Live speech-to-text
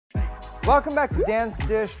Welcome back to Dance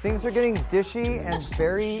Dish. Things are getting dishy and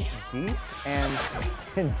very deep. And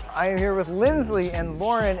I am here with Lindsley and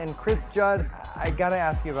Lauren and Cris Judd. I gotta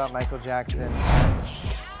ask you about Michael Jackson.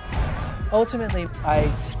 Ultimately,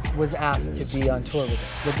 I was asked to be on tour with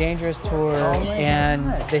him. The Dangerous Tour and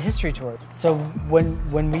the History Tour. So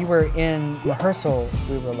when we were in rehearsal,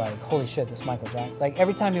 we were like, holy shit, that's Michael Jackson. Like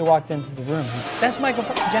every time he walked into the room, that's Michael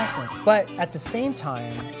Jackson. But at the same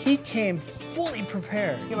time, he came fully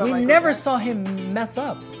prepared. We never saw him mess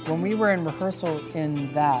up. When we were in rehearsal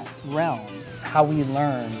in that realm, how we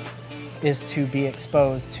learn is to be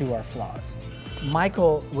exposed to our flaws.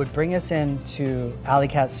 Michael would bring us into Alley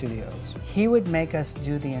Cat Studios. He would make us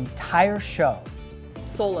do the entire show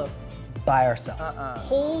solo by ourselves.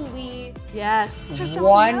 Holy yes.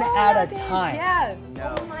 One at a time. Yeah.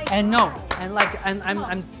 No. Oh my And God. no, and like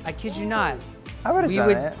I kid you not. I would have done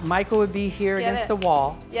it. Michael would be here against the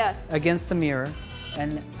wall. Yes. Against the mirror,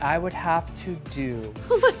 and I would have to do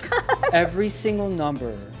every single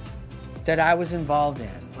number that I was involved in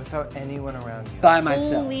Without anyone around you. by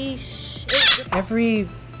myself. Holy shit. Every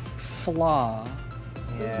flaw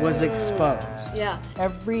was exposed. Yeah.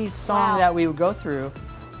 Every song that we would go through,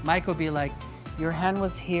 Mike would be like, your hand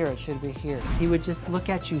was here, it should be here. He would just look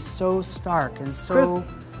at you so stark and so...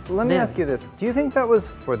 Chris, let me ask you this. Do you think that was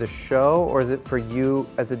for the show, or is it for you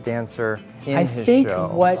as a dancer in his show? I think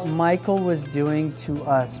what Michael was doing to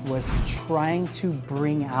us was trying to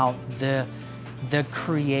bring out the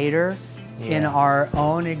creator in our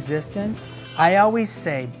own existence. I always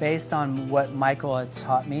say, based on what Michael had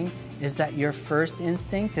taught me, is that your first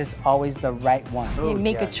instinct is always the right one. You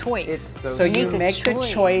make a choice. So you make the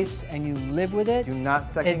choice and you live with it. Do not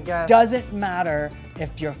second guess. It doesn't matter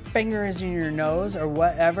if your finger is in your nose or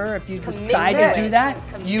whatever. If you decide to do that,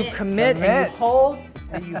 you commit and you hold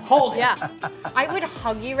and you hold it. Yeah. I would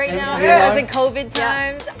hug you right now if Yeah. it wasn't COVID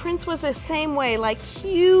times. Prince was the same way, like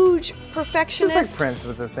huge perfectionist. Just like Prince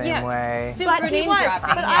was the same way. Super But he name was.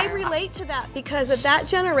 dropping. But I relate to that because of that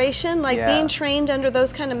generation, like being trained under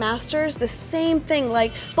those kind of masters, the same thing,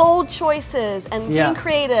 like bold choices and being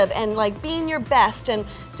creative and like being your best and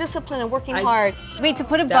discipline and working hard. Wait, to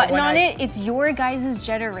put a button on it, it's your guys'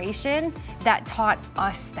 generation that taught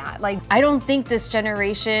us that. Like, I don't think this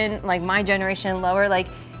generation, like my generation lower, like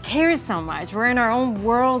cares so much. We're in our own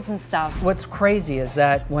worlds and stuff. What's crazy is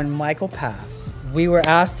that when Michael passed, we were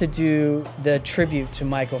asked to do the tribute to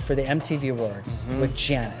Michael for the MTV Awards with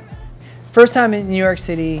Janet. First time in New York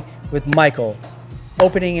City with Michael,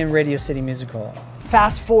 opening in Radio City Music Hall.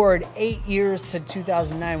 Fast forward 8 years to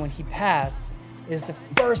 2009 when he passed, is the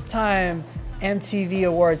first time MTV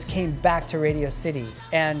Awards came back to Radio City,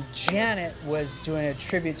 and Janet was doing a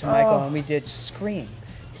tribute to Michael, and we did Scream.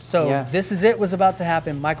 So This Is It was about to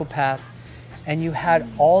happen, Michael passed, and you had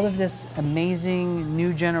all of this amazing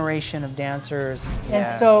new generation of dancers. And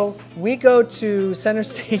so we go to Center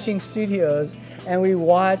Staging Studios and we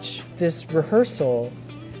watch this rehearsal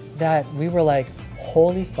that we were like,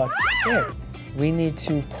 holy fuck shit. We need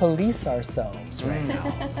to police ourselves right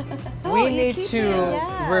now. We need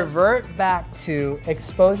to revert back to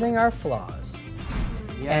exposing our flaws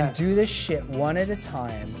and do this shit one at a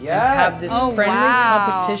time and have this friendly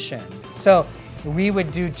competition. So we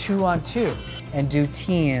would do 2-on-2 and do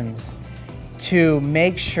teams to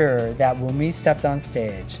make sure that when we stepped on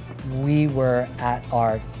stage, we were at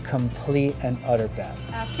our complete and utter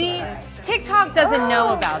best. See, TikTok doesn't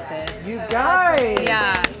know about this. You guys!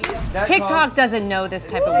 Yeah. TikTok doesn't know this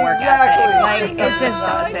type of work ethic. Like, it just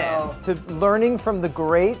doesn't. To learning from the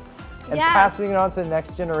greats and passing it on to the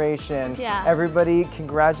next generation. Yeah. Everybody,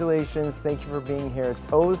 congratulations. Thank you for being here.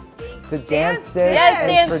 Toast to Dance Dish Yes, and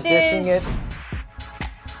Dance for dishing Dish. it.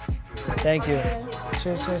 Thank you.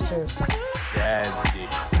 Cheers, cheers, cheers. Dance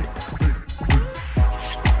Dish.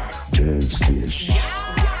 Dance Dish.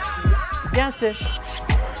 Dance Dish.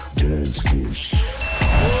 Dance Dish.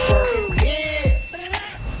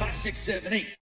 5, 6, 7, 8.